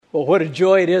Well, what a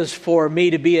joy it is for me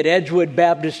to be at Edgewood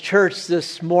Baptist Church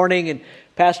this morning. And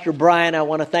Pastor Brian, I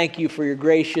want to thank you for your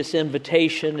gracious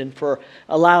invitation and for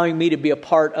allowing me to be a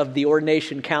part of the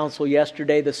Ordination Council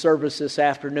yesterday, the service this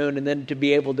afternoon, and then to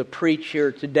be able to preach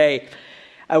here today.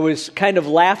 I was kind of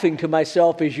laughing to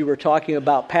myself as you were talking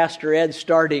about Pastor Ed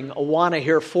starting Awana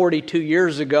here 42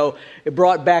 years ago. It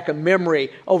brought back a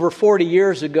memory. Over 40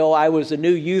 years ago, I was a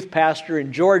new youth pastor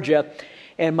in Georgia.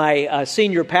 And my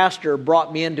senior pastor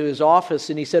brought me into his office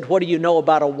and he said, "What do you know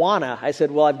about Awana?" I said,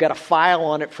 "Well, I've got a file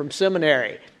on it from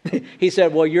seminary." He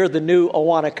said, "Well, you're the new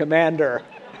Awana commander."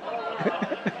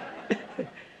 A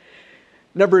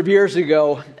number of years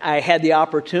ago, I had the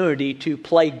opportunity to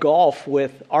play golf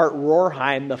with Art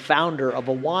Rorheim, the founder of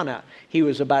Awana. He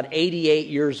was about 88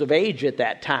 years of age at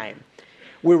that time.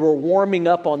 We were warming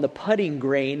up on the putting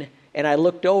green, and I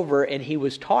looked over, and he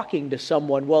was talking to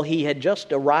someone. Well, he had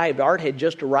just arrived. Art had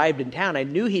just arrived in town. I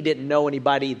knew he didn't know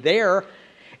anybody there,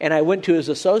 and I went to his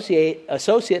associate,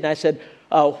 and I said,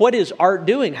 "What is Art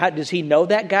doing? Does he know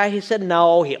that guy?" He said,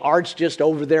 "No, Art's just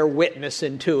over there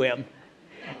witnessing to him."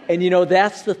 And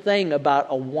that's the thing about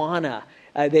Awana.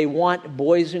 They want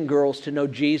boys and girls to know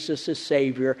Jesus as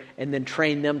Savior and then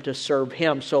train them to serve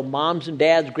Him. So moms and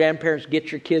dads, grandparents,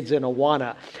 get your kids in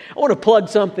Awana. I want to plug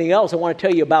something else. I want to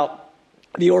tell you about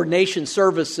the ordination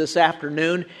service this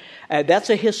afternoon. That's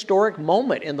a historic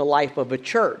moment in the life of a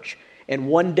church. And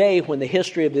one day when the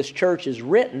history of this church is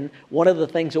written, one of the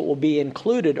things that will be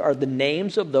included are the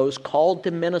names of those called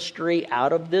to ministry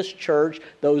out of this church,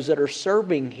 those that are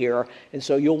serving here. And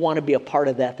so you'll want to be a part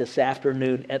of that this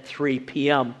afternoon at 3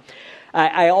 p.m.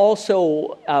 I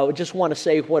also just want to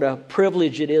say what a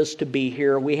privilege it is to be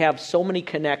here. We have so many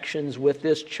connections with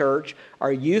this church.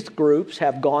 Our youth groups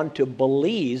have gone to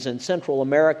Belize in Central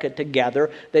America together.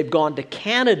 They've gone to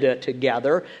Canada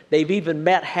together. They've even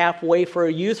met halfway for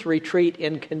a youth retreat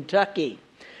in Kentucky.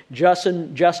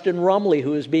 Justin Rumley,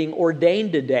 who is being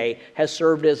ordained today, has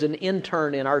served as an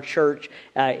intern in our church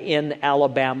in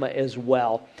Alabama as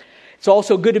well. It's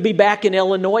also good to be back in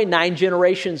Illinois. 9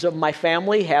 generations of my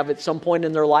family have at some point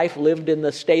in their life lived in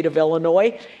the state of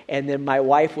Illinois. And then my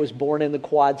wife was born in the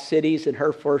Quad Cities, and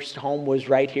her first home was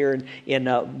right here in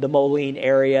the Moline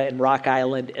area in Rock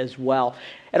Island as well.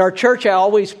 At our church, I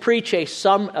always preach a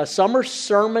summer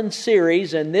sermon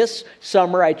series, and this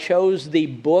summer I chose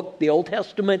the Old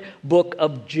Testament book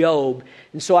of Job.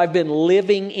 And so I've been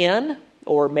living in,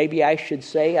 or maybe I should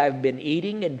say I've been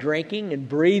eating and drinking and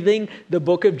breathing the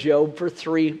book of Job for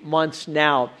 3 months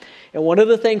now. And one of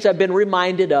the things I've been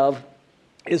reminded of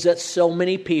is that so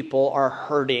many people are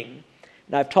hurting.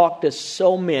 And I've talked to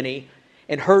so many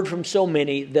and heard from so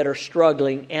many that are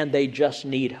struggling and they just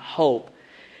need hope.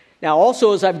 Now,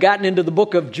 also, as I've gotten into the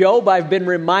book of Job, I've been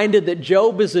reminded that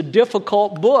Job is a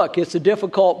difficult book. It's a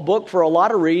difficult book for a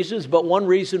lot of reasons, but one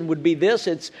reason would be this.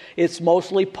 It's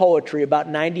mostly poetry.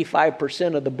 About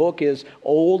 95% of the book is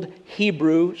old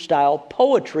Hebrew-style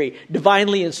poetry.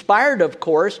 Divinely inspired, of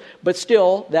course, but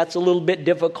still, that's a little bit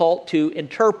difficult to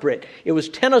interpret. It was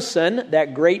Tennyson,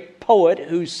 that great poet,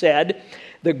 who said,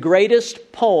 "The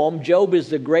greatest poem, Job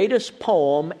is the greatest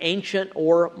poem, ancient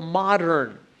or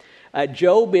modern."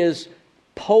 Job is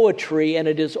poetry, and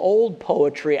it is old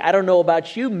poetry. I don't know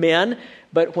about you men,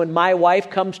 but when my wife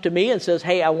comes to me and says,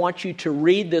 "Hey, I want you to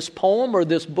read this poem or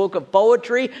this book of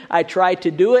poetry," I try to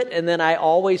do it, and then I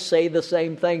always say the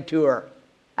same thing to her.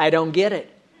 I don't get it.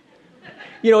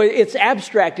 It's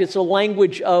abstract. It's a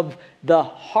language of the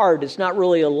heart. It's not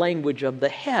really a language of the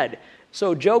head.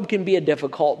 So Job can be a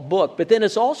difficult book, but then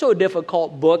it's also a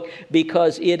difficult book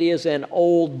because it is an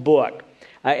old book.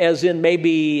 As in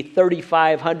maybe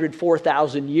 3,500,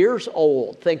 4,000 years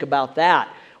old. Think about that.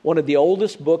 One of the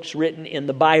oldest books written in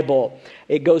the Bible.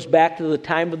 It goes back to the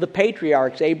time of the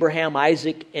patriarchs, Abraham,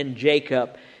 Isaac, and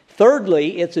Jacob.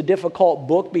 Thirdly, it's a difficult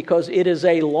book because it is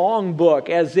a long book,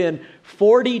 as in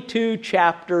 42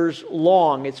 chapters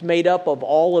long. It's made up of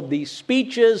all of these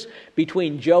speeches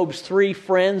between Job's 3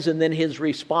 friends and then his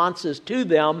responses to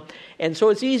them. And so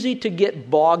it's easy to get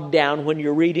bogged down when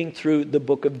you're reading through the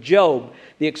book of Job.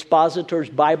 The Expositor's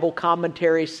Bible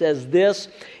Commentary says this: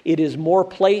 it is more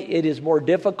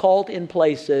difficult in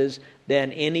places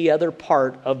than any other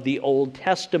part of the Old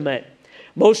Testament.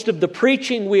 Most of the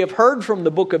preaching we have heard from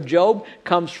the book of Job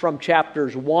comes from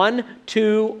chapters 1,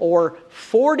 2, or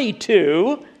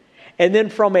 42, and then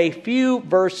from a few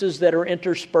verses that are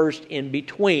interspersed in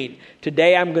between.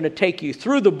 Today I'm going to take you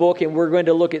through the book, and we're going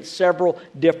to look at several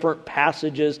different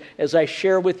passages as I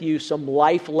share with you some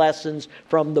life lessons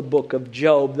from the book of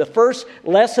Job. The first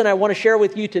lesson I want to share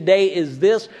with you today is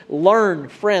this: learn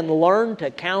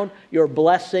to count your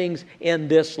blessings in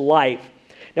this life.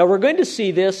 Now we're going to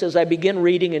see this as I begin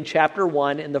reading in chapter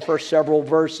 1 in the first several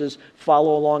verses.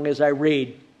 Follow along as I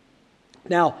read.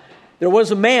 Now, there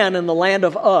was a man in the land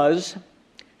of Uz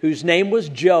whose name was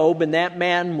Job, and that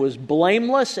man was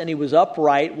blameless and he was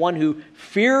upright, one who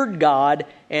feared God,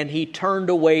 and he turned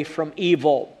away from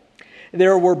evil.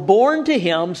 There were born to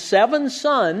him 7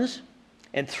 sons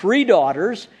and 3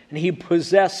 daughters, and he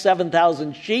possessed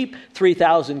 7,000 sheep,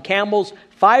 3,000 camels,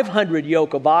 500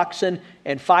 yoke of oxen,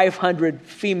 and 500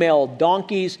 female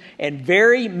donkeys, and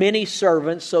very many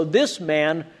servants. So this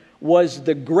man was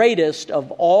the greatest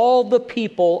of all the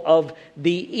people of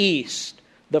the East.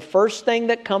 The first thing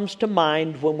that comes to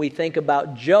mind when we think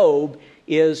about Job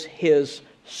is his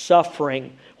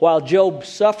suffering. While Job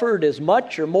suffered as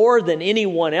much or more than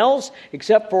anyone else,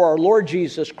 except for our Lord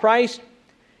Jesus Christ,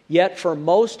 yet for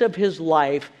most of his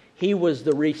life, he was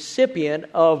the recipient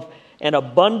of an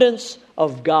abundance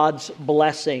of God's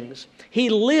blessings. He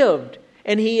lived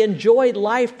and he enjoyed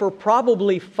life for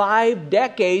probably 5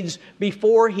 decades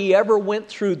before he ever went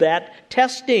through that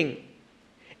testing.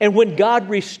 And when God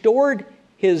restored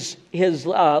his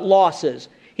losses,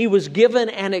 he was given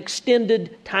an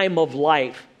extended time of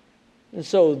life. And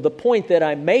so the point that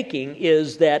I'm making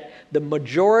is that the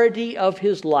majority of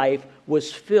his life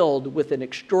was filled with an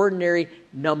extraordinary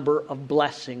number of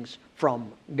blessings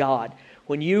from God.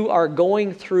 When you are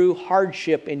going through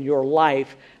hardship in your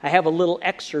life, I have a little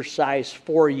exercise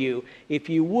for you. If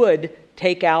you would,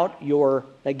 take out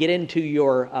get into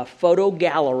your photo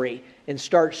gallery and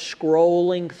start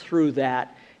scrolling through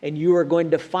that. And you are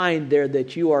going to find there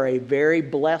that you are a very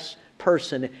blessed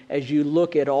person as you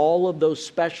look at all of those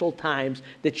special times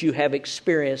that you have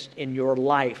experienced in your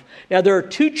life. Now, there are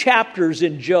 2 chapters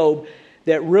in Job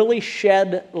that really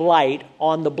shed light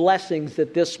on the blessings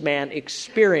that this man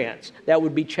experienced. That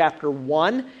would be chapter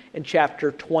 1 and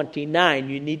chapter 29.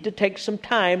 You need to take some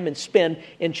time and spend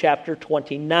in chapter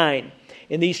 29.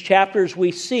 In these chapters,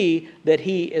 we see that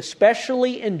he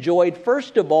especially enjoyed,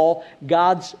 first of all,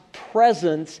 God's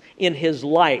presence in his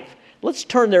life. Let's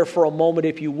turn there for a moment,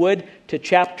 if you would, to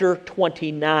chapter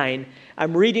 29.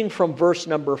 I'm reading from verse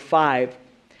number 5.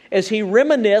 As he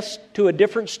reminisced to a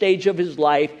different stage of his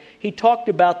life, he talked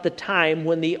about the time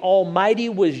when the Almighty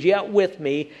was yet with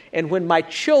me and when my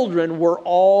children were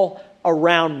all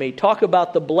around me. Talk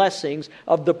about the blessings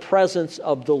of the presence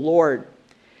of the Lord.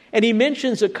 And he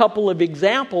mentions a couple of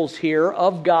examples here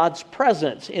of God's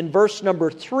presence. In verse number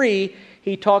 3,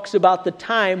 he talks about the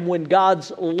time when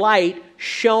God's light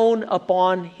shone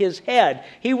upon his head.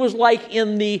 He was like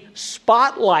in the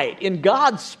spotlight, in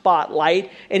God's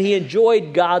spotlight, and he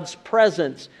enjoyed God's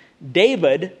presence.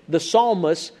 David, the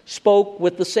psalmist, spoke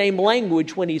with the same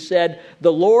language when he said,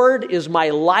 "The Lord is my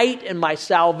light and my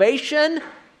salvation.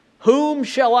 Whom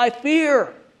shall I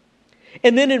fear?"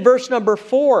 And then in verse number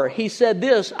 4, he said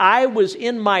this, "I was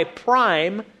in my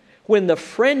prime when the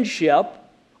friendship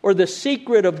or the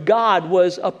secret of God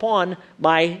was upon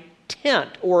my tent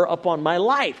or upon my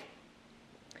life."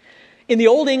 In the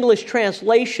Old English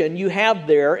translation, you have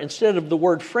there, instead of the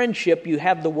word friendship, you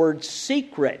have the word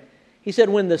secret. He said,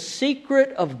 when the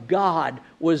secret of God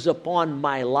was upon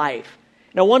my life.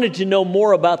 And I wanted to know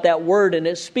more about that word, and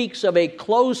it speaks of a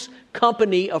close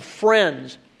company of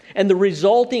friends and the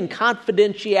resulting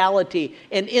confidentiality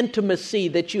and intimacy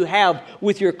that you have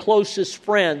with your closest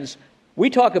friends.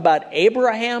 We talk about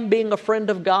Abraham being a friend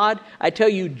of God. I tell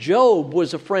you, Job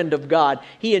was a friend of God.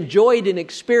 He enjoyed and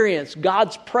experienced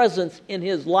God's presence in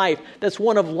his life. That's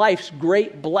one of life's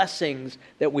great blessings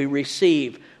that we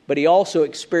receive. But he also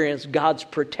experienced God's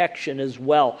protection as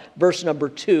well. Verse number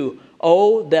 2,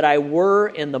 "Oh, that I were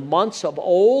in the months of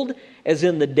old, as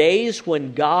in the days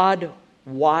when God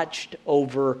watched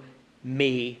over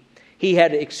me." He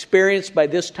had experienced by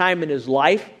this time in his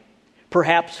life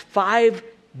perhaps 5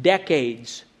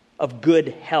 decades of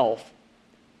good health.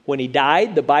 When he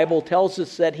died, the Bible tells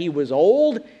us that he was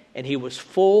old and he was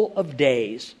full of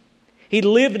days. He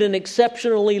lived an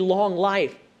exceptionally long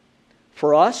life.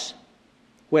 For us,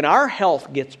 when our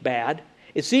health gets bad,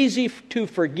 it's easy to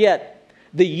forget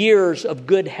the years of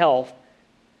good health,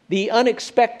 the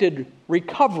unexpected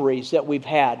recoveries that we've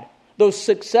had, those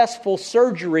successful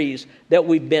surgeries that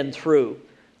we've been through,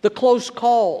 the close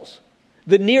calls,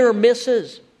 the near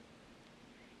misses.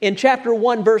 In chapter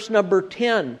 1, verse number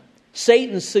 10,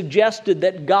 Satan suggested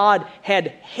that God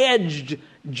had hedged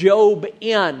Job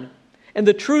in. And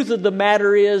the truth of the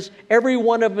matter is, every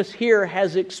one of us here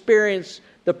has experienced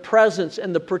the presence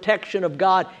and the protection of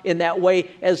God in that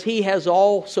way, as he has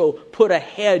also put a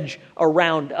hedge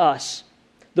around us.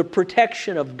 The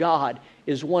protection of God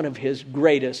is one of his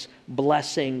greatest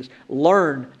blessings.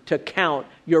 Learn to count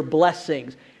your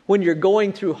blessings. When you're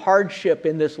going through hardship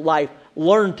in this life,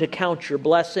 learn to count your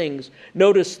blessings.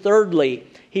 Notice thirdly,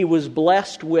 he was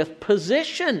blessed with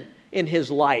position in his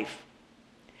life.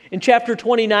 In chapter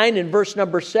 29, in verse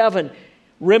number 7,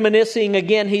 reminiscing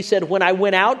again, he said, when I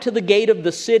went out to the gate of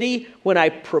the city, when I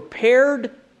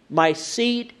prepared my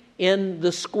seat in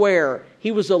the square.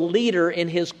 He was a leader in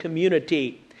his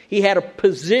community. He had a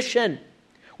position.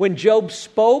 When Job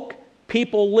spoke,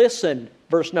 people listened.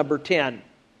 Verse number 10.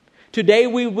 Today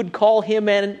we would call him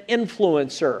an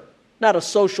influencer. Not a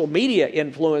social media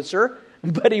influencer,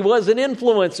 but he was an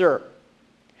influencer.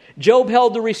 Job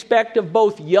held the respect of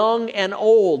both young and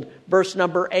old. Verse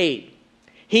number 8.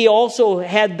 He also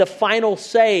had the final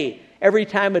say every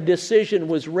time a decision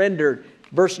was rendered.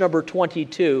 Verse number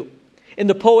 22. In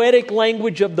the poetic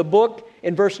language of the book,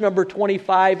 in verse number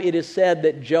 25, it is said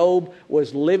that Job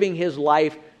was living his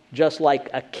life just like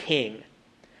a king.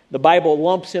 The Bible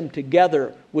lumps him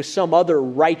together with some other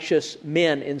righteous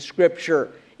men in Scripture.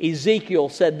 Ezekiel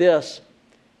said this.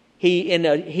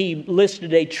 He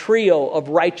listed a trio of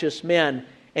righteous men,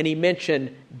 and he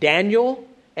mentioned Daniel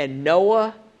and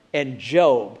Noah and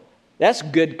Job. That's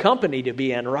good company to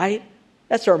be in, right?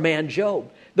 That's our man Job.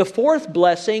 The fourth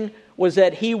blessing was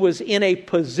that he was in a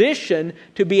position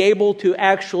to be able to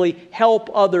actually help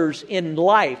others in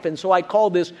life. And so I call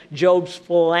this Job's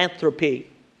philanthropy.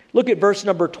 Look at verse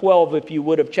number 12, if you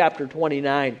would, of chapter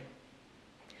 29.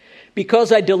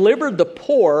 Because I delivered the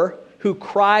poor who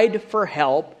cried for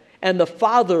help, and the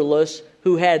fatherless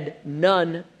who had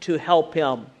none to help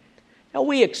him. Now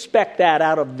we expect that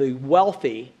out of the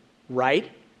wealthy,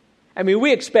 right? I mean,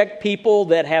 we expect people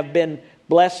that have been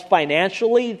blessed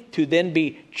financially to then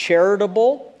be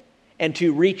charitable and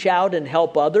to reach out and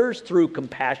help others through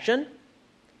compassion.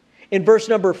 In verse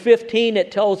number 15,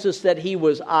 it tells us that he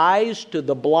was eyes to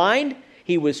the blind,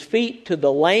 he was feet to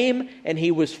the lame, and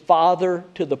he was father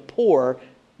to the poor.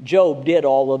 Job did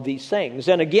all of these things.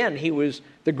 And again, he was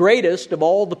the greatest of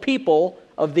all the people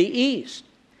of the East.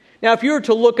 Now, if you were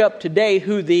to look up today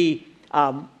who the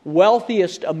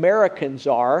wealthiest Americans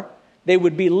are, they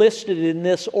would be listed in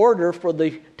this order for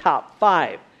the top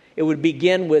 5. It would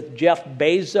begin with Jeff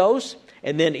Bezos,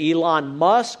 and then Elon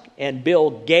Musk, and Bill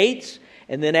Gates,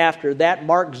 and then after that,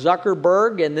 Mark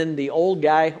Zuckerberg, and then the old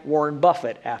guy, Warren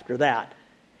Buffett, after that.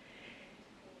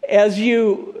 As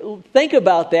you think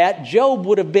about that, Job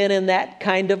would have been in that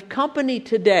kind of company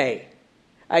today.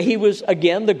 He was,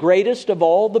 again, the greatest of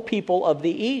all the people of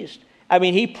the East. I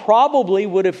mean, he probably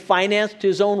would have financed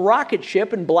his own rocket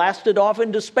ship and blasted off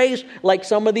into space like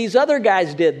some of these other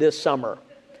guys did this summer.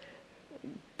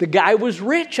 The guy was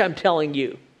rich, I'm telling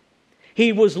you.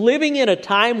 He was living in a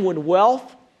time when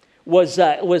wealth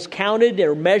was counted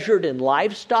or measured in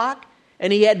livestock,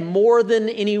 and he had more than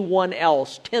anyone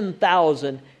else,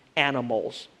 10,000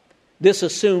 animals. This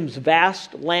assumes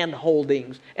vast land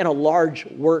holdings and a large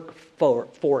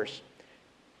workforce.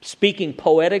 Speaking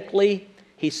poetically,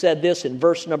 he said this in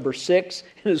verse number 6.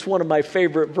 It is one of my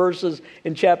favorite verses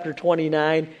in chapter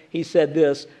 29. He said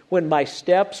this, when my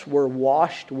steps were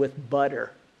washed with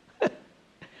butter.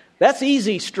 That's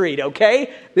easy street,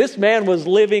 okay? This man was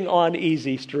living on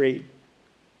easy street.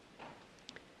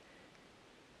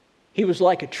 He was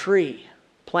like a tree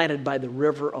planted by the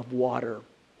river of water.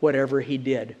 Whatever he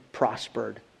did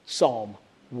prospered. Psalm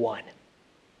 1.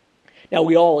 Now,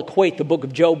 we all equate the book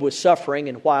of Job with suffering,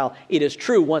 and while it is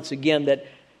true, once again, that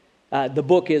the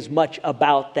book is much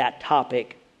about that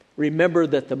topic, remember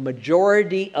that the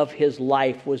majority of his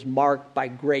life was marked by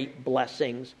great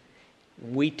blessings.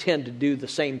 We tend to do the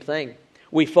same thing.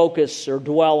 We focus or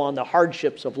dwell on the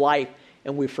hardships of life,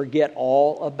 and we forget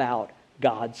all about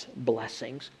God's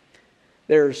blessings.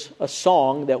 There's a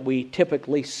song that we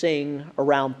typically sing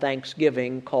around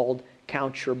Thanksgiving called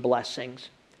Count Your Blessings.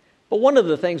 But one of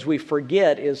the things we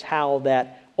forget is how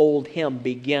that old hymn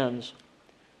begins.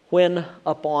 When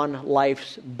upon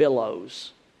life's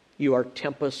billows you are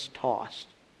tempest tossed,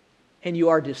 and you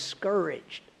are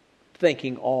discouraged,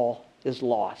 thinking all is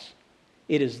lost.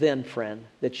 It is then, friend,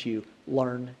 that you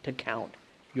learn to count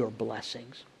your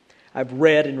blessings. I've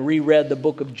read and reread the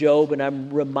book of Job, and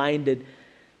I'm reminded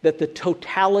that the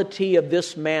totality of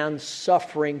this man's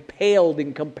suffering paled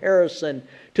in comparison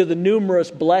to the numerous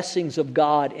blessings of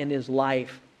God in his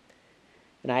life.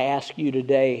 And I ask you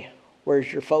today,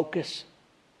 where's your focus?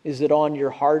 Is it on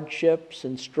your hardships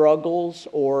and struggles,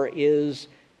 or is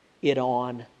it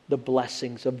on the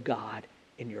blessings of God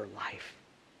in your life?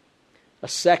 A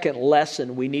second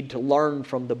lesson we need to learn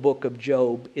from the book of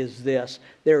Job is this.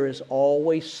 There is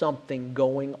always something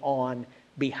going on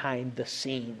behind the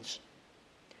scenes.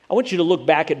 I want you to look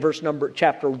back at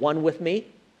chapter 1 with me.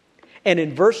 And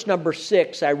in verse number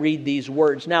 6, I read these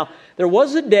words. Now, there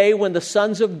was a day when the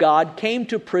sons of God came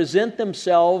to present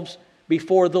themselves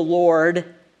before the Lord,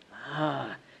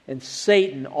 and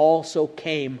Satan also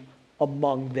came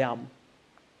among them.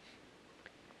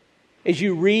 As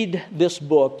you read this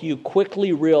book, you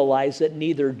quickly realize that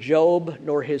neither Job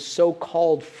nor his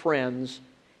so-called friends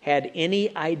had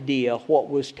any idea what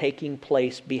was taking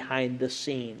place behind the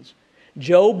scenes.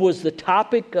 Job was the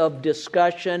topic of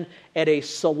discussion at a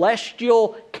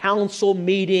celestial council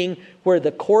meeting where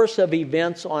the course of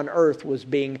events on earth was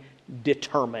being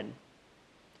determined.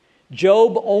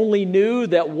 Job only knew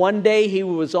that one day he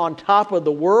was on top of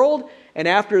the world, and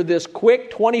after this quick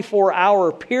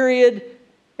 24-hour period,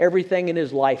 everything in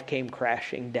his life came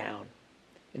crashing down.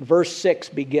 And verse 6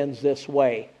 begins this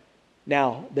way.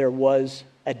 Now, there was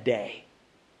a day.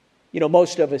 You know,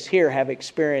 most of us here have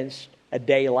experienced a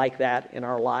day like that in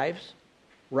our lives,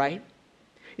 right?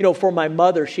 You know, for my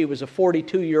mother, she was a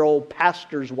 42-year-old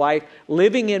pastor's wife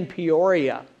living in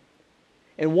Peoria.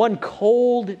 And one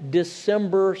cold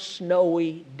December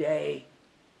snowy day,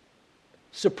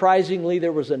 surprisingly,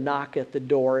 there was a knock at the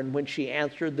door. And when she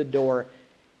answered the door,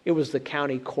 it was the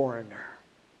county coroner.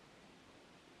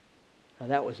 Now,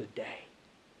 that was a day.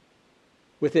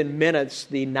 Within minutes,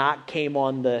 the knock came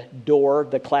on the door,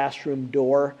 the classroom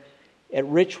door, at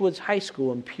Richwoods High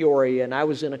School in Peoria, and I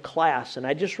was in a class, and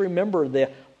I just remember the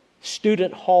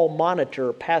student hall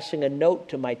monitor passing a note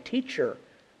to my teacher,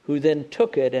 who then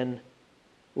took it and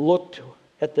looked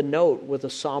at the note with a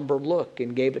somber look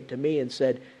and gave it to me and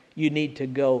said, "You need to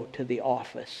go to the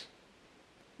office."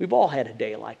 We've all had a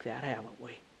day like that, haven't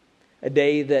we? A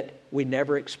day that we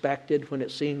never expected, when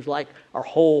it seems like our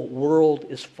whole world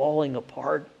is falling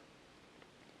apart.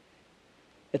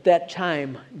 At that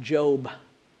time, Job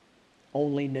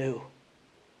only knew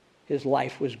his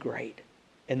life was great,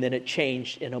 and then it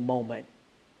changed in a moment.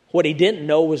 What he didn't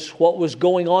know was what was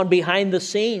going on behind the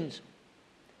scenes.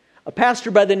 A pastor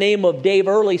by the name of Dave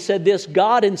Earley said this: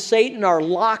 God and Satan are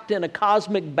locked in a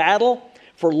cosmic battle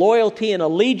for loyalty and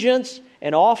allegiance,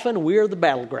 and often we're the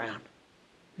battleground.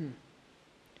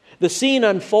 The scene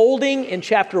unfolding in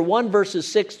chapter 1, verses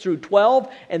 6 through 12,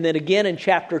 and then again in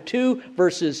chapter 2,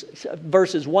 verses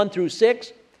 1 through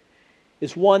 6,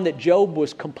 is one that Job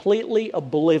was completely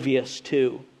oblivious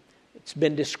to. It's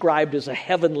been described as a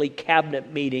heavenly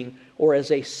cabinet meeting or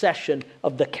as a session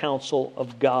of the council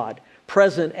of God.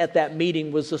 Present at that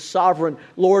meeting was the sovereign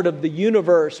Lord of the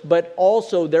universe, but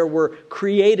also there were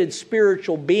created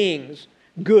spiritual beings,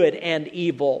 good and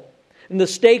evil. And the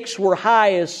stakes were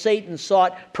high as Satan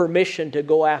sought permission to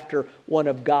go after one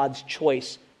of God's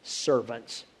choice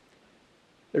servants.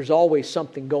 There's always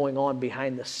something going on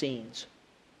behind the scenes.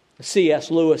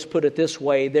 C.S. Lewis put it this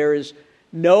way: there is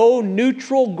no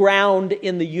neutral ground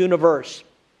in the universe.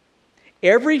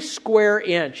 Every square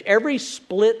inch, every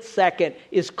split second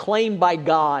is claimed by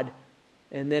God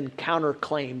and then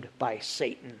counterclaimed by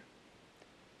Satan.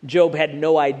 Job had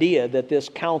no idea that this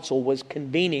council was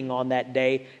convening on that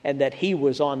day and that he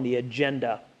was on the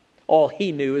agenda. All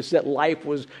he knew is that life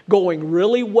was going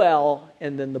really well,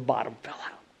 and then the bottom fell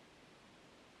out.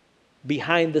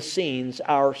 Behind the scenes,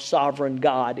 our sovereign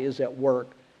God is at work,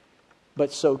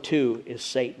 but so too is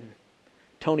Satan.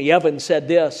 Tony Evans said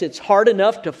this: it's hard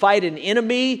enough to fight an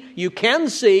enemy you can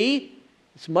see.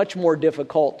 It's much more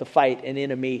difficult to fight an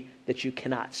enemy that you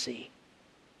cannot see.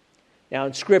 Now,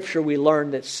 in Scripture, we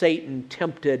learn that Satan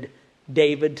tempted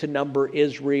David to number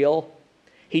Israel.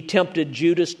 He tempted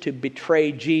Judas to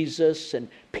betray Jesus and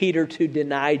Peter to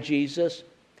deny Jesus.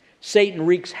 Satan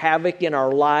wreaks havoc in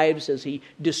our lives as he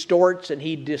distorts and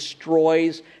he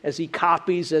destroys, as he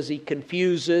copies, as he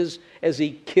confuses, as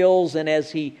he kills, and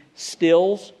as he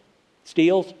steals.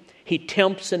 He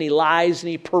tempts and he lies and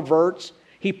he perverts.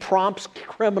 He prompts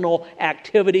criminal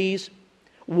activities,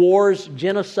 wars,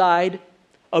 genocide,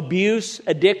 abuse,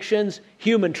 addictions,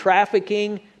 human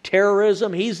trafficking,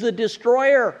 terrorism. He's the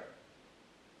destroyer.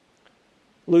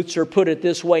 Lutzer put it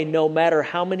this way: no matter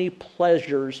how many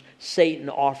pleasures Satan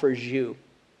offers you,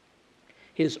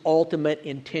 his ultimate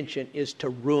intention is to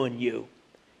ruin you.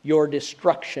 Your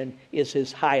destruction is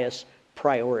his highest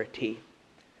priority.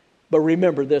 But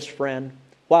remember this, friend: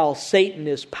 while Satan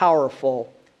is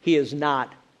powerful, he is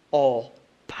not all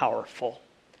powerful.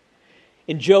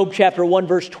 In Job chapter 1,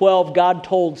 verse 12, God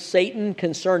told Satan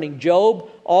concerning Job,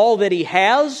 all that he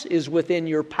has is within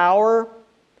your power,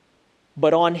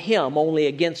 but on him, only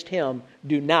against him,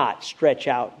 do not stretch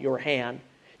out your hand.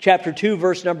 Chapter 2,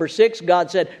 verse number 6, God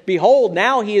said, behold,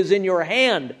 now he is in your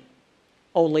hand,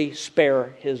 only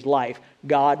spare his life.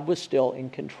 God was still in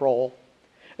control.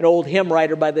 An old hymn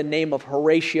writer by the name of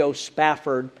Horatio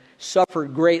Spafford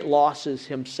suffered great losses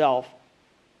himself.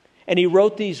 And he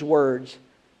wrote these words,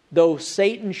 "Though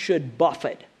Satan should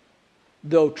buffet,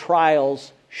 though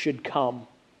trials should come,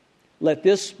 let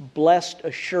this blessed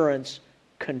assurance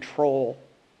control,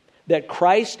 that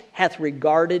Christ hath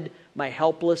regarded my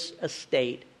helpless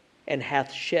estate, and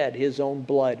hath shed his own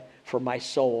blood for my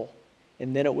soul."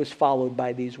 And then it was followed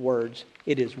by these words,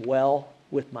 "It is well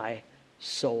with my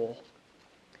soul."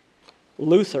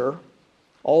 Luther,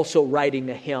 also writing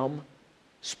a hymn,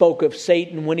 spoke of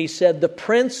Satan when he said, "The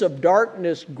prince of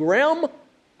darkness grim,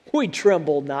 we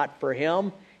tremble not for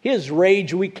him. His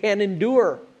rage we can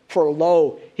endure, for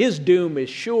lo, his doom is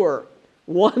sure.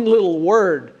 One little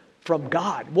word from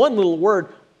God, one little word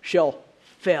shall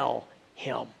fell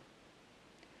him."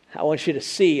 I want you to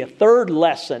see a third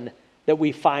lesson that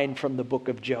we find from the book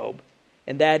of Job,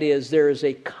 and that is there is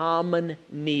a common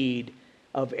need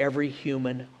of every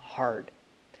human heart.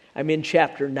 I'm in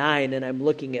chapter 9 and I'm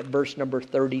looking at verse number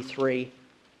 33.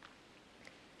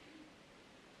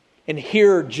 And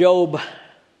here Job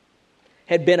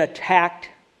had been attacked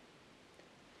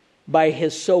by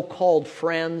his so-called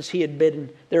friends.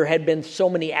 There had been so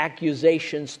many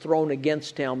accusations thrown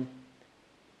against him.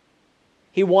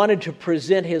 He wanted to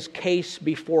present his case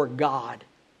before God,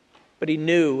 but he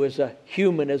knew as a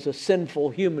human, as a sinful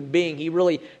human being, he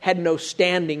really had no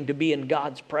standing to be in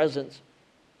God's presence.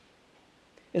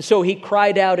 And so he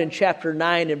cried out in chapter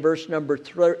 9 and verse number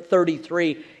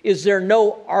 33, "Is there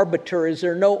no arbiter, is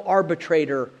there no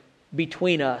arbitrator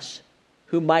between us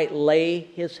who might lay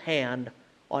his hand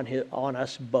on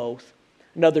us both?"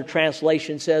 Another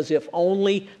translation says, "If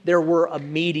only there were a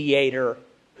mediator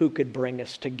who could bring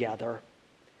us together."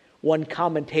 One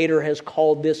commentator has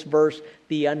called this verse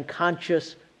the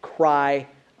unconscious cry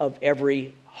of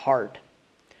every heart.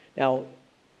 Now,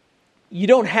 you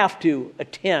don't have to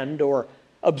attend or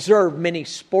observe many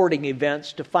sporting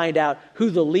events to find out who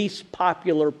the least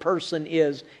popular person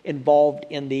is involved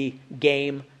in the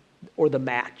game or the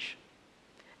match.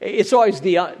 It's always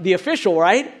the official,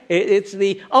 right? It's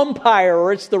the umpire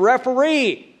or it's the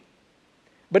referee.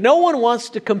 But no one wants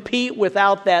to compete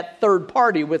without that third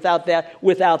party, without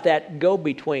that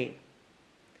go-between.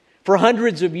 For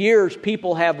hundreds of years,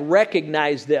 people have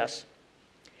recognized this.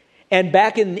 And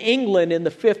back in England in the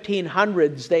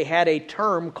 1500s, they had a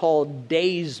term called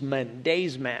daysman.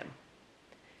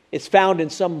 It's found in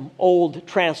some old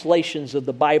translations of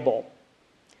the Bible.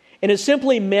 And it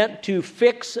simply meant to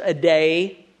fix a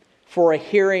day for a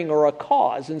hearing or a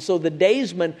cause. And so the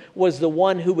daysman was the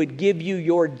one who would give you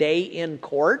your day in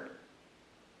court.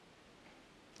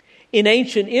 In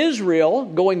ancient Israel,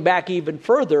 going back even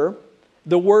further,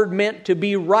 the word meant to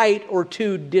be right or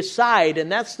to decide.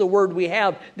 And that's the word we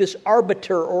have, this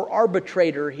arbiter or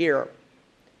arbitrator here.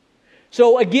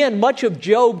 So again, much of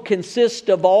Job consists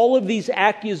of all of these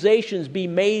accusations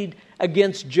being made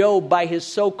against Job by his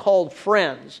so-called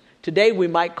friends. Today we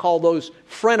might call those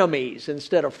frenemies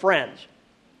instead of friends.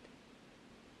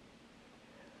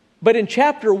 But in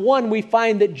chapter 1 we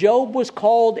find that Job was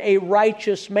called a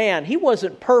righteous man. He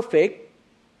wasn't perfect,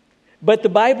 but the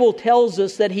Bible tells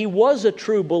us that he was a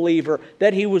true believer,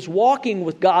 that he was walking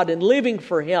with God and living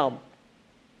for Him.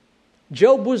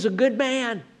 Job was a good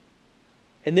man.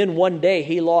 And then one day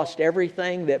he lost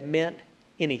everything that meant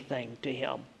anything to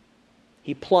him.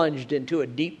 He plunged into a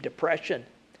deep depression.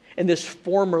 And this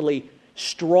formerly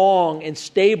strong and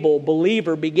stable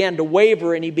believer began to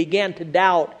waver and he began to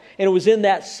doubt. And it was in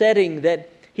that setting that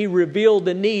he revealed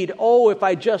the need. Oh, if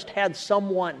I just had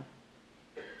someone.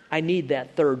 I need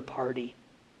that third party.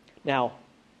 Now,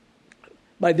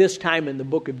 by this time in the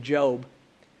book of Job,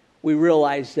 we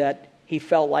realize that he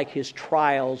felt like his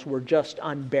trials were just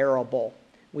unbearable.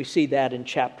 We see that in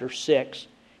chapter 6.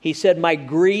 He said, "My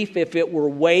grief, if it were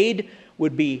weighed,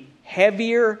 would be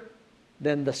heavier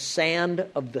than the sand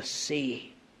of the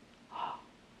sea."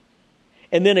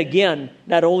 And then again,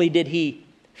 not only did he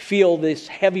feel this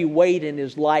heavy weight in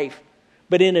his life,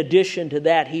 but in addition to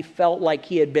that, he felt like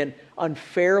he had been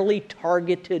unfairly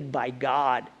targeted by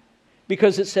God.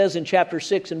 Because it says in chapter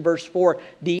 6 and verse 4,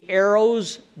 the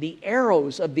arrows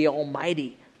of the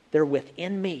Almighty, they're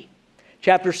within me.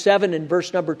 Chapter 7 and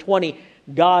verse number 20,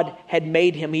 God had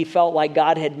made him, he felt like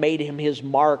God had made him his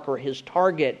mark or his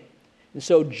target. And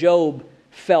so Job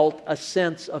felt a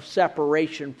sense of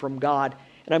separation from God.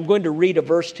 And I'm going to read a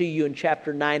verse to you in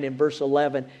chapter 9 and verse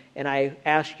 11. And I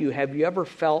ask you, have you ever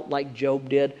felt like Job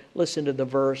did? Listen to the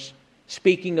verse.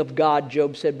 Speaking of God,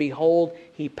 Job said, "Behold,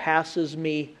 he passes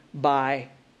me by,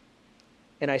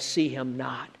 and I see him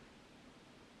not.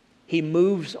 He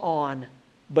moves on,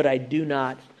 but I do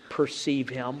not perceive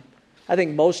him." I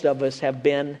think most of us have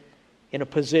been in a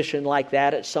position like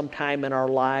that at some time in our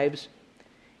lives.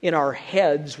 In our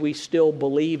heads, we still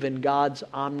believe in God's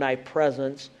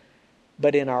omnipresence,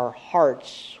 but in our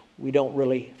hearts, we don't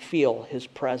really feel His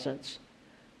presence.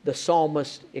 The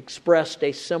psalmist expressed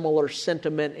a similar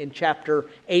sentiment in chapter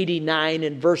 89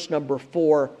 and verse number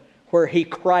 4, where he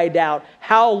cried out,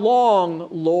 "How long,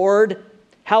 Lord?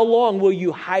 How long will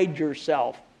you hide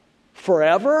yourself?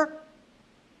 Forever?"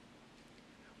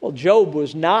 Well, Job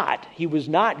was not. He was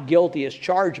not guilty as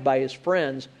charged by his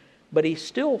friends, but he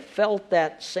still felt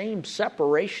that same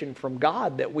separation from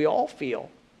God that we all feel.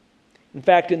 In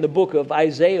fact, in the book of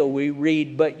Isaiah, we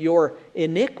read, "But your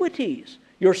iniquities,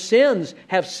 your sins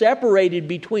have separated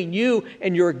between you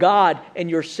and your God, and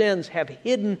your sins have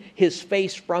hidden His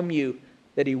face from you,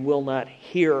 that He will not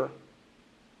hear."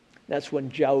 That's when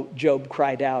Job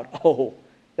cried out, "Oh,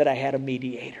 that I had a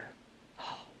mediator."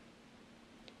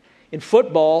 In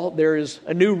football, there is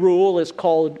a new rule. It's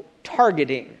called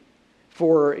targeting.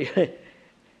 For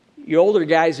you older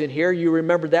guys in here, you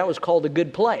remember that was called a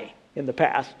good play in the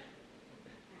past.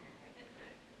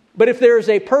 But if there is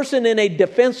a person in a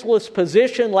defenseless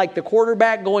position, like the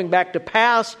quarterback going back to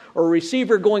pass or a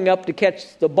receiver going up to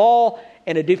catch the ball,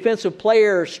 and a defensive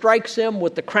player strikes them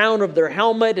with the crown of their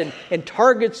helmet and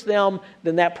targets them,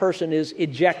 then that person is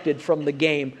ejected from the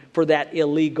game for that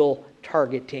illegal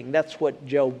targeting. That's what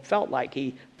Job felt like.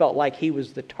 He felt like he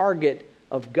was the target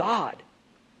of God.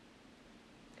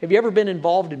 Have you ever been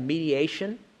involved in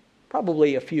mediation?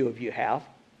 Probably a few of you have.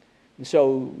 And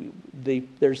so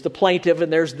there's the plaintiff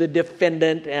and there's the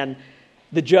defendant, and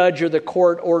the judge or the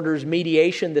court orders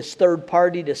mediation, this third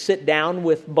party, to sit down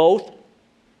with both.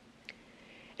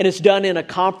 And it's done in a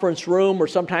conference room, or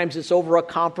sometimes it's over a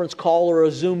conference call or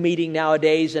a Zoom meeting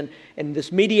nowadays. And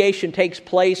this mediation takes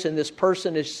place, and this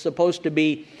person is supposed to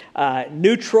be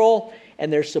neutral,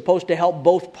 and they're supposed to help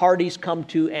both parties come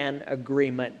to an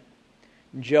agreement.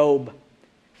 Job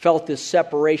felt this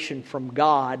separation from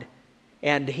God,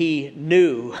 and he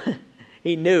knew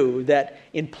that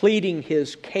in pleading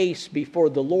his case before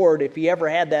the Lord, if he ever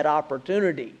had that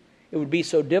opportunity, it would be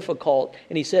so difficult.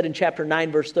 And he said in chapter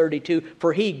 9, verse 32,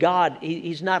 "For he, God,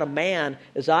 he's not a man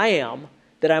as I am,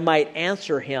 that I might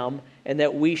answer him, and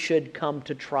that we should come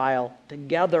to trial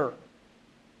together."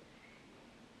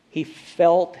 He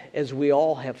felt, as we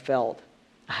all have felt,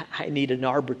 I need an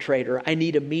arbitrator, I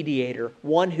need a mediator,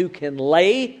 one who can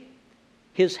lay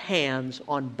his hands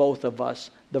on both of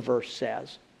us, the verse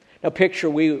says. Now picture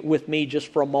with me just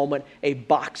for a moment a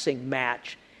boxing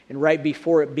match. And right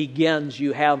before it begins,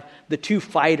 you have the two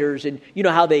fighters, and you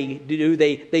know how they do.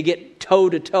 They get toe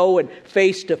to toe and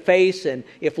face to face, and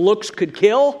if looks could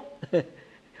kill,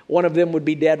 one of them would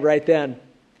be dead right then.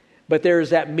 But there's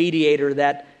that mediator,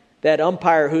 that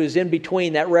umpire who is in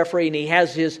between, that referee, and he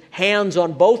has his hands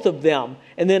on both of them.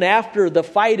 And then after the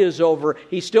fight is over,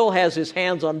 he still has his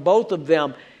hands on both of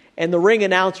them. And the ring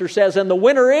announcer says, "And the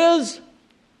winner is..."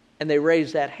 And they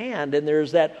raise that hand, and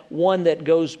there's that one that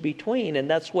goes between. And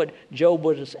that's what Job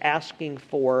was asking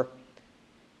for.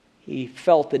 He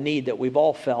felt the need that we've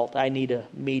all felt. I need a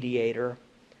mediator.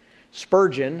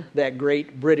 Spurgeon, that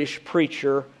great British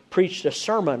preacher, preached a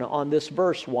sermon on this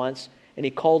verse once, and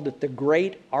he called it the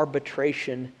Great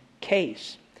Arbitration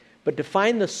Case. But to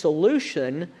find the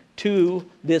solution to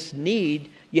this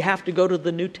need, you have to go to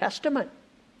the New Testament.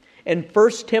 In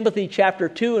 1 Timothy chapter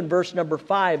 2 and verse number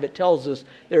 5, it tells us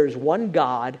there is one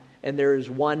God and there is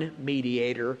one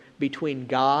mediator between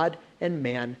God and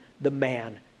men, the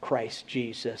man, Christ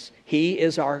Jesus. He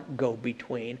is our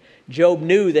go-between. Job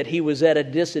knew that he was at a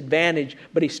disadvantage,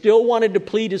 but he still wanted to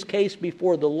plead his case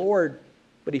before the Lord,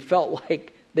 but he felt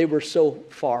like they were so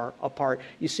far apart.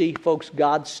 You see, folks,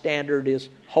 God's standard is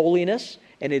holiness,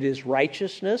 and it is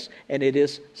righteousness, and it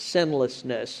is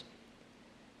sinlessness.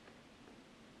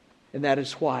 And that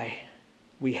is why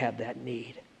we have that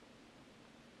need.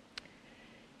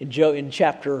 In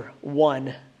chapter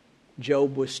 1,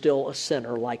 Job was still a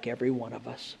sinner like every one of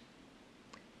us.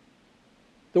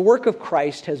 The work of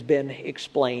Christ has been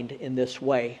explained in this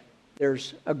way.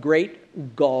 There's a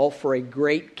great gulf or a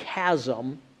great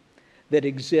chasm that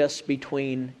exists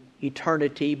between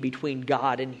eternity, between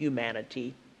God and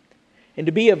humanity. And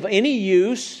to be of any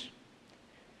use,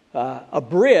 a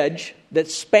bridge that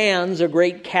spans a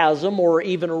great chasm or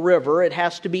even a river, it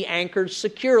has to be anchored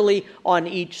securely on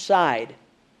each side.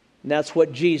 And that's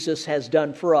what Jesus has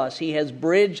done for us. He has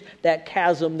bridged that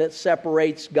chasm that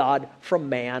separates God from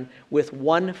man with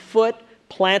one foot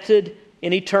planted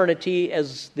in eternity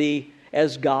as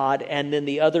God, and then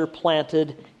the other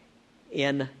planted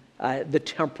in the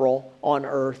temporal on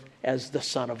earth as the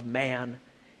Son of Man.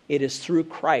 It is through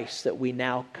Christ that we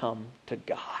now come to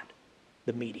God,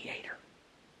 the mediator.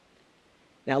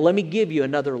 Now, let me give you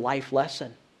another life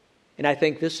lesson. And I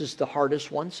think this is the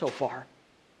hardest one so far.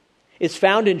 It's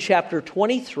found in chapter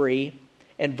 23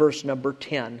 and verse number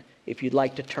 10, if you'd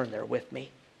like to turn there with me.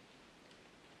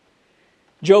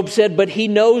 Job said, "But he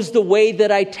knows the way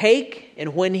that I take,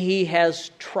 and when he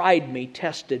has tried me,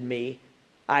 tested me,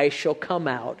 I shall come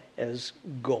out as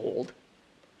gold."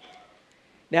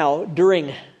 Now,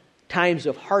 during times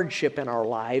of hardship in our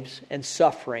lives and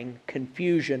suffering,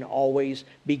 confusion always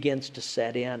begins to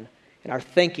set in, and our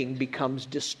thinking becomes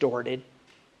distorted.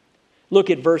 Look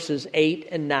at verses 8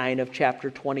 and 9 of chapter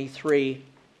 23.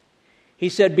 He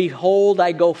said, "Behold,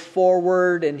 I go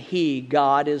forward, and he,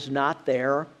 God, is not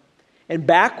there, and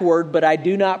backward, but I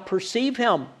do not perceive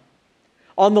him.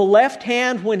 On the left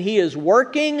hand, when he is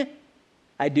working,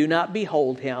 I do not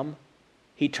behold him.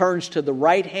 He turns to the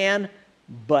right hand,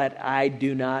 but I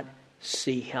do not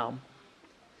see him."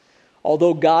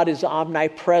 Although God is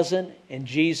omnipresent and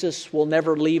Jesus will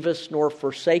never leave us nor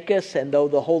forsake us, and though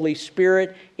the Holy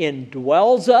Spirit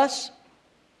indwells us,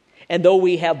 and though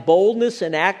we have boldness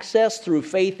and access through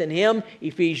faith in him,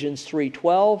 Ephesians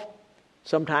 3:12,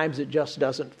 sometimes it just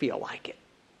doesn't feel like it.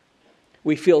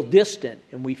 We feel distant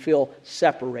and we feel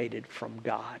separated from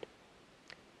God.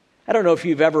 I don't know if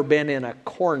you've ever been in a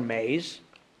corn maze.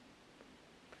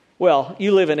 Well,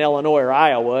 you live in Illinois or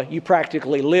Iowa, you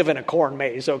practically live in a corn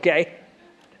maze, okay?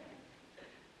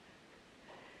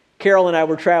 Carol and I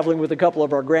were traveling with a couple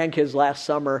of our grandkids last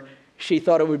summer. She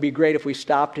thought it would be great if we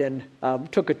stopped and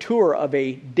took a tour of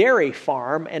a dairy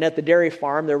farm. And at the dairy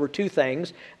farm, there were two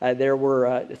things. There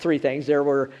were three things. There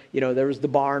was the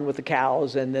barn with the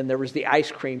cows, and then there was the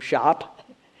ice cream shop.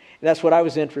 And that's what I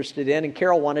was interested in. And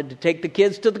Carol wanted to take the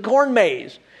kids to the corn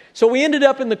maze. So we ended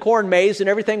up in the corn maze, and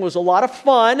everything was a lot of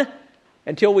fun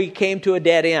until we came to a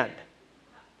dead end.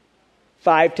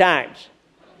 5 times.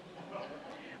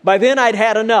 By then, I'd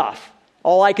had enough.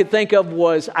 All I could think of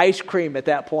was ice cream at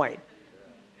that point.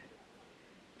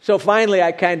 So finally,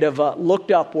 I kind of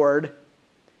looked upward,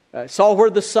 saw where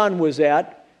the sun was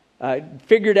at,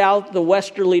 figured out the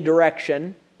westerly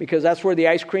direction, because that's where the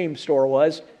ice cream store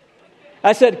was.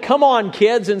 I said, "Come on,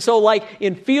 kids." And so like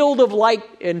in Field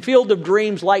of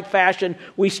Dreams like fashion,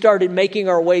 we started making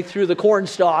our way through the corn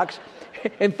stalks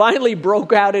and finally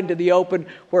broke out into the open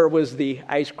where was the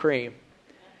ice cream.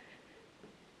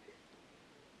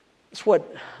 It's what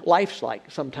life's like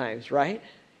sometimes, right?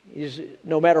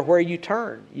 No matter where you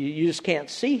turn, you just can't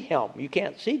see him. You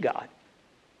can't see God.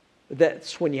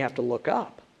 That's when you have to look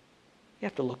up. You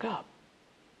have to look up.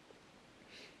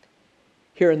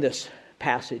 Here in this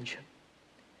passage,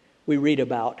 we read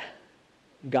about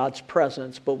God's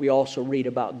presence, but we also read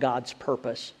about God's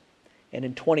purpose. And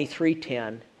in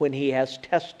 23:10, when he has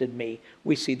tested me,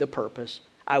 we see the purpose.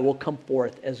 I will come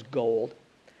forth as gold.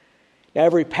 Now,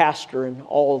 every pastor and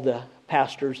all the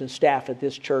pastors and staff at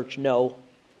this church know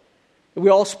we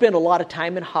all spend a lot of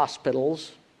time in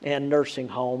hospitals and nursing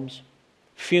homes,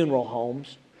 funeral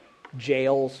homes,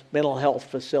 jails, mental health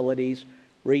facilities,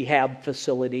 rehab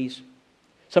facilities.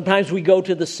 Sometimes we go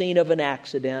to the scene of an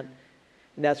accident,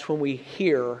 and that's when we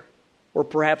hear, or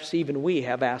perhaps even we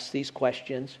have asked these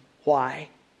questions. Why?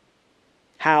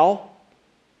 How?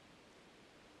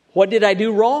 What did I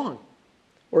do wrong?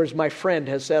 Or as my friend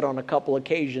has said on a couple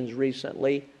occasions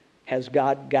recently, has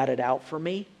God got it out for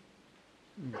me?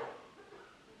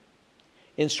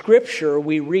 In Scripture,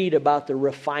 we read about the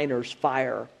refiner's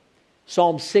fire.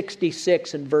 Psalm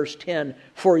 66 and verse 10,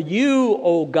 "For you,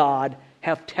 O God,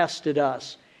 have tested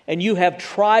us, and you have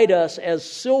tried us as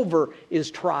silver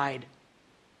is tried."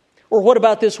 Or what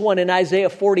about this one in Isaiah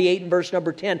 48 and verse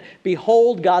number 10?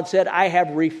 "Behold," God said, "I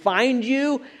have refined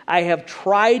you, I have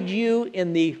tried you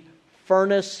in the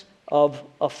furnace of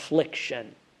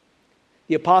affliction."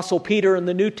 The Apostle Peter in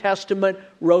the New Testament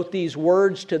wrote these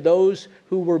words to those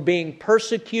who were being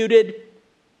persecuted.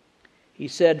 He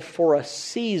said, for a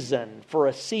season,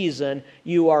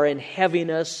 you are in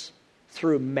heaviness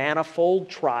through manifold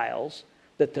trials,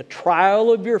 that the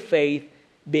trial of your faith,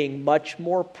 being much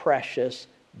more precious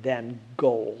than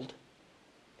gold."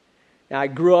 Now, I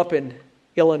grew up in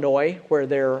Illinois, where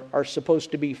there are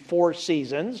supposed to be 4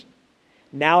 seasons.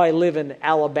 Now I live in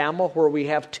Alabama, where we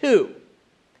have 2.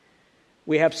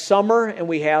 We have summer and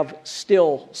we have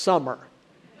still summer.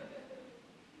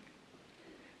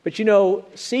 But you know,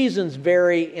 seasons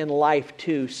vary in life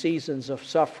too, seasons of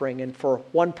suffering. And for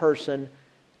one person,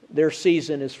 their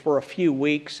season is for a few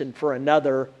weeks, and for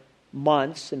another,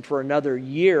 months, and for another,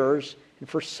 years. And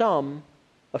for some,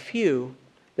 a few,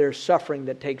 there's suffering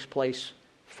that takes place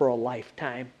for a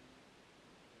lifetime.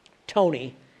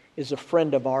 Tony is a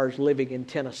friend of ours living in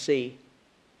Tennessee.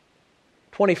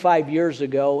 25 years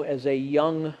ago, as a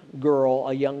young girl,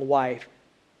 a young wife,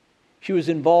 she was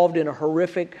involved in a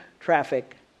horrific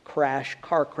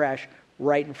car crash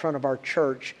right in front of our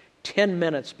church 10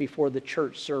 minutes before the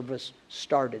church service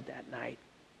started that night.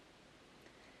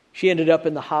 She ended up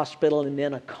in the hospital and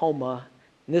in a coma.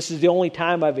 And this is the only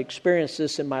time I've experienced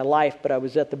this in my life, but I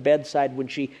was at the bedside when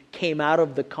she came out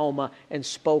of the coma and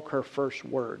spoke her first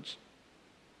words.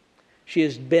 She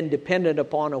has been dependent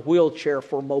upon a wheelchair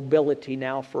for mobility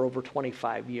now for over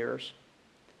 25 years.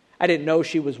 I didn't know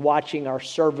she was watching our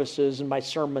services and my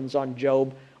sermons on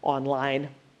Job online,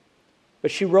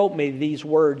 but she wrote me these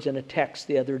words in a text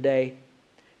the other day.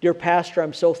 Dear Pastor,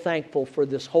 I'm so thankful for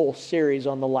this whole series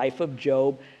on the life of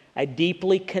Job. I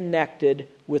deeply connected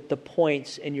with the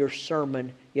points in your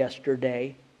sermon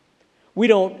yesterday. We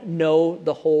don't know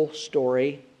the whole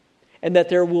story, and that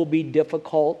there will be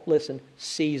difficult,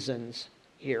 seasons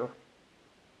here.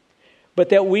 But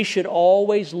that we should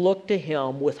always look to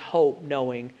Him with hope,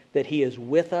 knowing that He is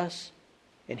with us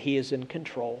and He is in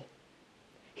control.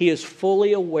 He is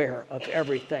fully aware of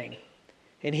everything,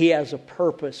 and He has a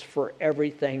purpose for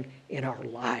everything in our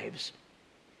lives.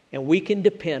 And we can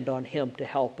depend on Him to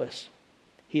help us.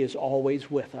 He is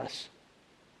always with us.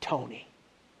 Tony.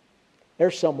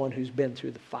 There's someone who's been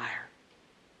through the fire,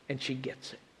 and she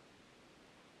gets it.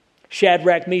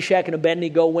 Shadrach, Meshach, and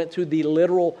Abednego went through the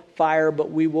literal fire, but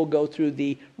we will go through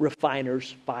the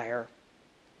refiner's fire.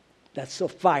 That's a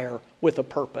fire with a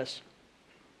purpose.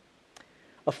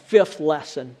 A fifth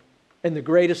lesson, and the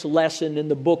greatest lesson in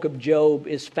the book of Job,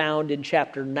 is found in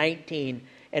chapter 19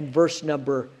 and verse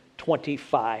number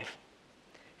 25.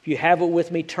 If you have it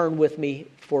with me, turn with me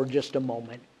for just a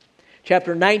moment.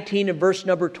 Chapter 19 and verse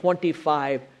number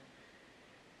 25.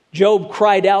 Job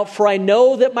cried out, "For I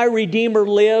know that my Redeemer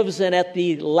lives, and at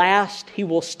the last He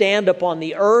will stand upon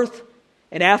the earth.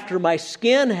 And after my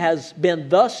skin has been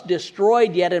thus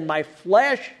destroyed, yet in my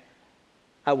flesh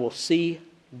I will see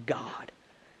God."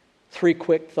 3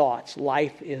 quick thoughts.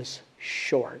 Life is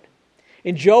short.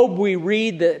 In Job we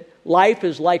read that life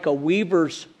is like a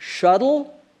weaver's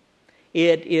shuttle.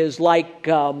 It is like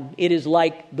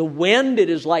the wind. It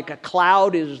is like a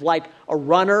cloud. It is like a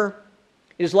runner.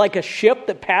 It is like a ship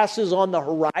that passes on the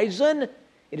horizon.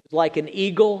 It is like an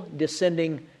eagle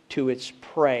descending to its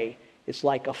prey. It's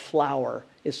like a flower.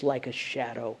 It's like a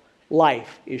shadow.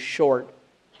 Life is short.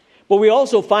 But we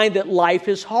also find that life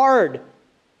is hard.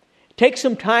 Take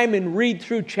some time and read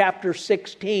through chapter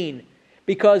 16,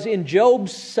 because in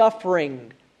Job's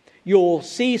suffering, you'll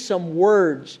see some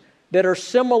words that are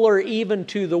similar even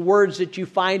to the words that you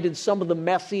find in some of the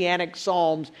messianic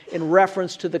psalms in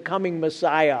reference to the coming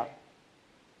Messiah.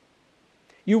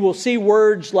 You will see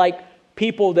words like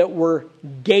people that were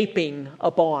gaping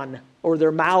upon, or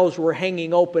their mouths were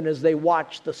hanging open as they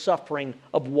watched the suffering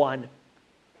of one.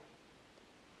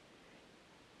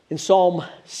 In Psalm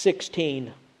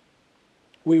 16,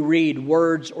 we read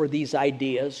words or these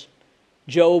ideas.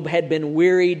 Job had been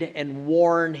wearied and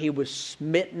worn. He was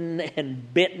smitten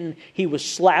and bitten. He was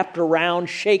slapped around,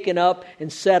 shaken up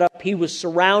and set up. He was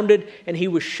surrounded and he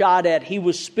was shot at. He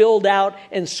was spilled out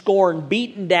and scorned,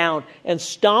 beaten down and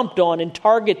stomped on and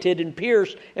targeted and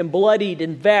pierced and bloodied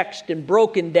and vexed and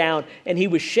broken down. And he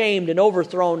was shamed and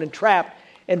overthrown and trapped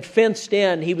and fenced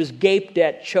in. He was gaped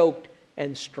at, choked,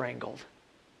 and strangled.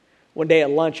 One day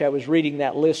at lunch I was reading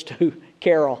that list to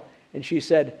Carol, and she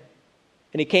said,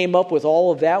 "And he came up with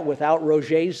all of that without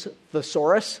Roget's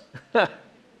thesaurus?" I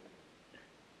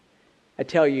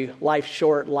tell you, life's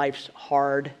short, life's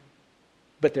hard,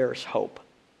 but there's hope.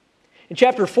 In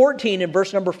chapter 14, in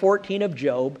verse number 14 of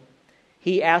Job,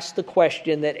 he asked the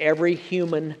question that every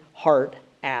human heart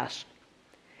asks.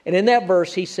 And in that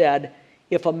verse he said,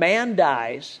 "If a man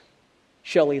dies,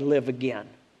 shall he live again?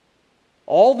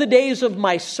 All the days of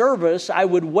my service I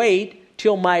would wait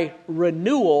till my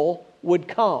renewal would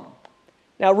come."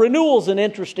 Now, renewal is an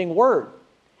interesting word,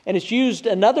 and it's used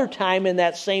another time in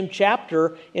that same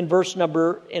chapter in verse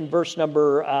number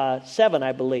 7,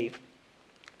 I believe.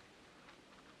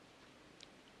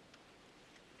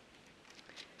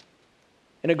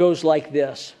 And it goes like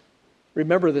this.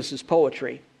 Remember, this is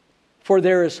poetry. "For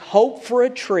there is hope for a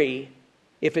tree,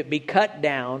 if it be cut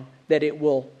down, that it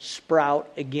will sprout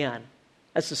again."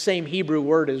 That's the same Hebrew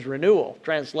word as renewal,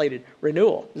 translated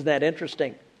renewal. Isn't that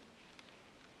interesting?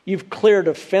 You've cleared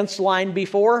a fence line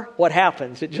before. What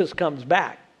happens? It just comes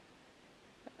back.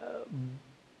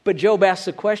 But Job asks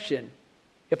the question,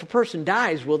 if a person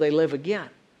dies, will they live again?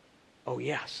 Oh,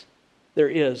 yes. There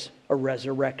is a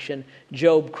resurrection.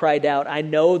 Job cried out, "I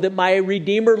know that my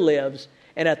Redeemer lives,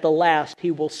 and at the last he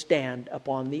will stand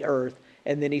upon the earth."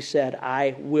 And then he said,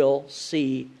 "I will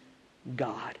see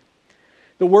God."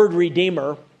 The word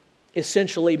redeemer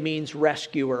essentially means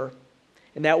rescuer.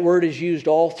 And that word is used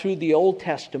all through the Old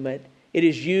Testament. It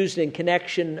is used in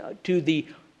connection to the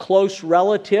close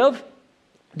relative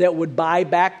that would buy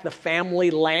back the family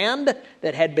land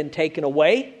that had been taken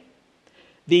away.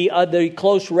 The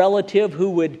close relative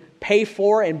who would pay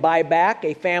for and buy back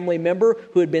a family member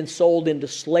who had been sold into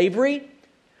slavery,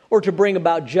 or to bring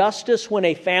about justice when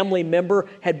a family member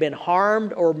had been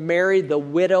harmed, or marry the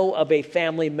widow of a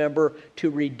family member to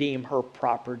redeem her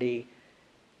property.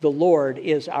 The Lord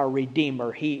is our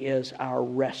Redeemer. He is our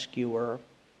rescuer.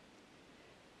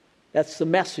 That's the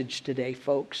message today,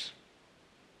 folks.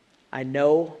 I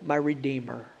know my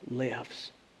Redeemer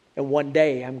lives, and one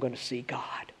day I'm going to see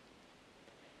God.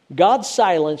 God's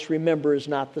silence, remember, is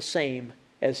not the same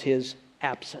as His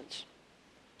absence.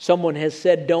 Someone has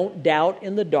said, don't doubt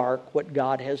in the dark what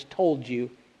God has told you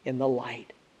in the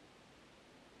light.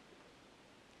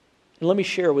 And let me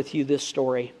share with you this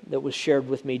story that was shared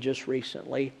with me just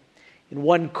recently. In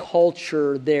one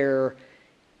culture, there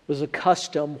was a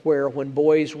custom where when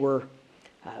boys were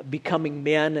becoming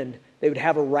men and they would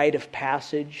have a rite of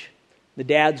passage, the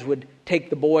dads would take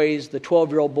the boys, the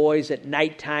 12-year-old boys, at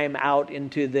nighttime out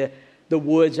into the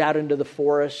woods, out into the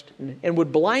forest, and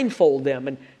would blindfold them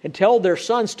and tell their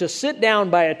sons to sit down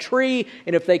by a tree,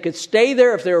 and if they could stay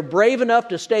there, if they were brave enough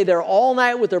to stay there all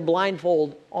night with their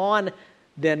blindfold on,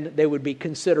 then they would be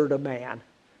considered a man.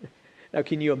 Now,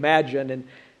 can you imagine? And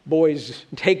boys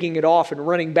taking it off and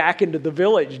running back into the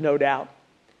village, no doubt.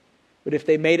 But if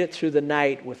they made it through the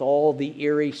night with all the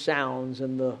eerie sounds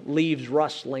and the leaves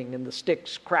rustling and the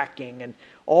sticks cracking and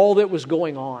all that was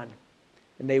going on,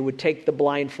 and they would take the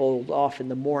blindfold off in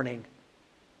the morning,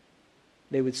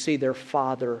 they would see their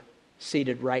father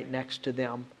seated right next to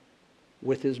them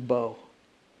with his bow.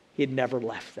 He had never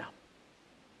left them.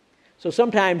 So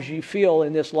sometimes you feel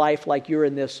in this life like you're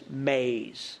in this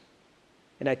maze,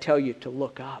 and I tell you to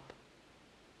look up.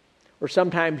 Or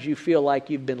sometimes you feel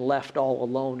like you've been left all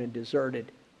alone and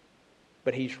deserted,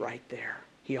 but He's right there.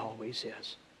 He always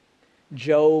is.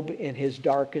 Job, in his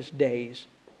darkest days,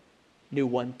 knew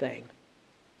one thing.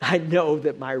 I know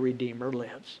that my Redeemer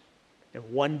lives,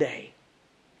 and one day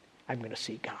I'm going to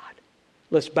see God.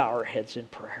 Let's bow our heads in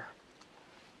prayer.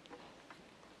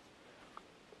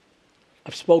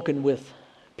 I've spoken with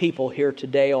people here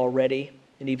today already,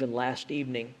 and even last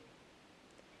evening,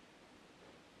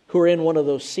 who are in one of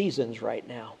those seasons right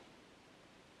now.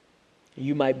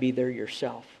 You might be there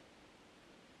yourself.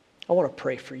 I want to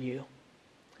pray for you.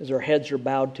 As our heads are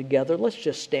bowed together, let's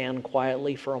just stand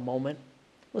quietly for a moment.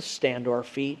 Let's stand to our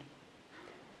feet.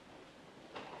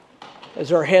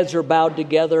 As our heads are bowed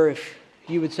together, if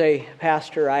you would say,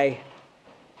 Pastor, I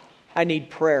need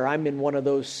prayer. I'm in one of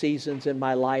those seasons in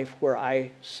my life where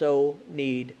I so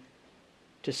need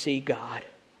to see God.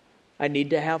 I need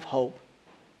to have hope.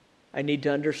 I need to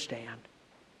understand.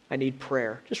 I need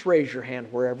prayer. Just raise your hand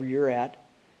wherever you're at.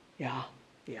 Yeah.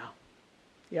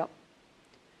 Yep.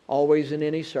 Always in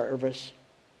any service,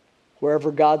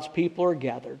 wherever God's people are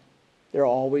gathered, there are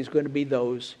always going to be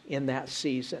those in that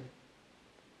season.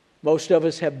 Most of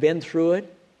us have been through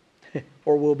it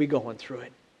or will be going through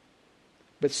it.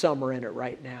 But some are in it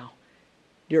right now.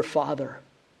 Dear Father,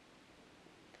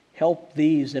 help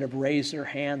these that have raised their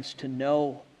hands to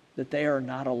know that they are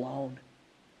not alone.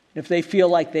 If they feel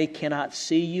like they cannot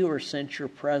see you or sense your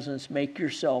presence, make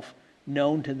yourself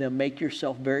known to them. Make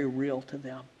yourself very real to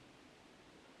them.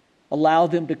 Allow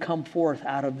them to come forth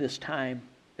out of this time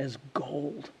as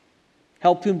gold.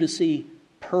 Help them to see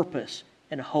purpose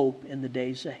and hope in the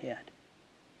days ahead.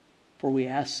 For we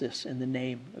ask this in the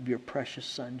name of your precious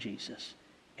Son, Jesus.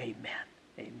 Amen.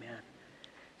 Amen.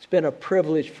 It's been a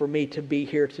privilege for me to be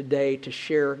here today to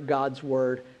share God's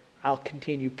Word. I'll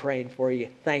continue praying for you.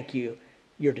 Thank you.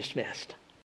 You're dismissed.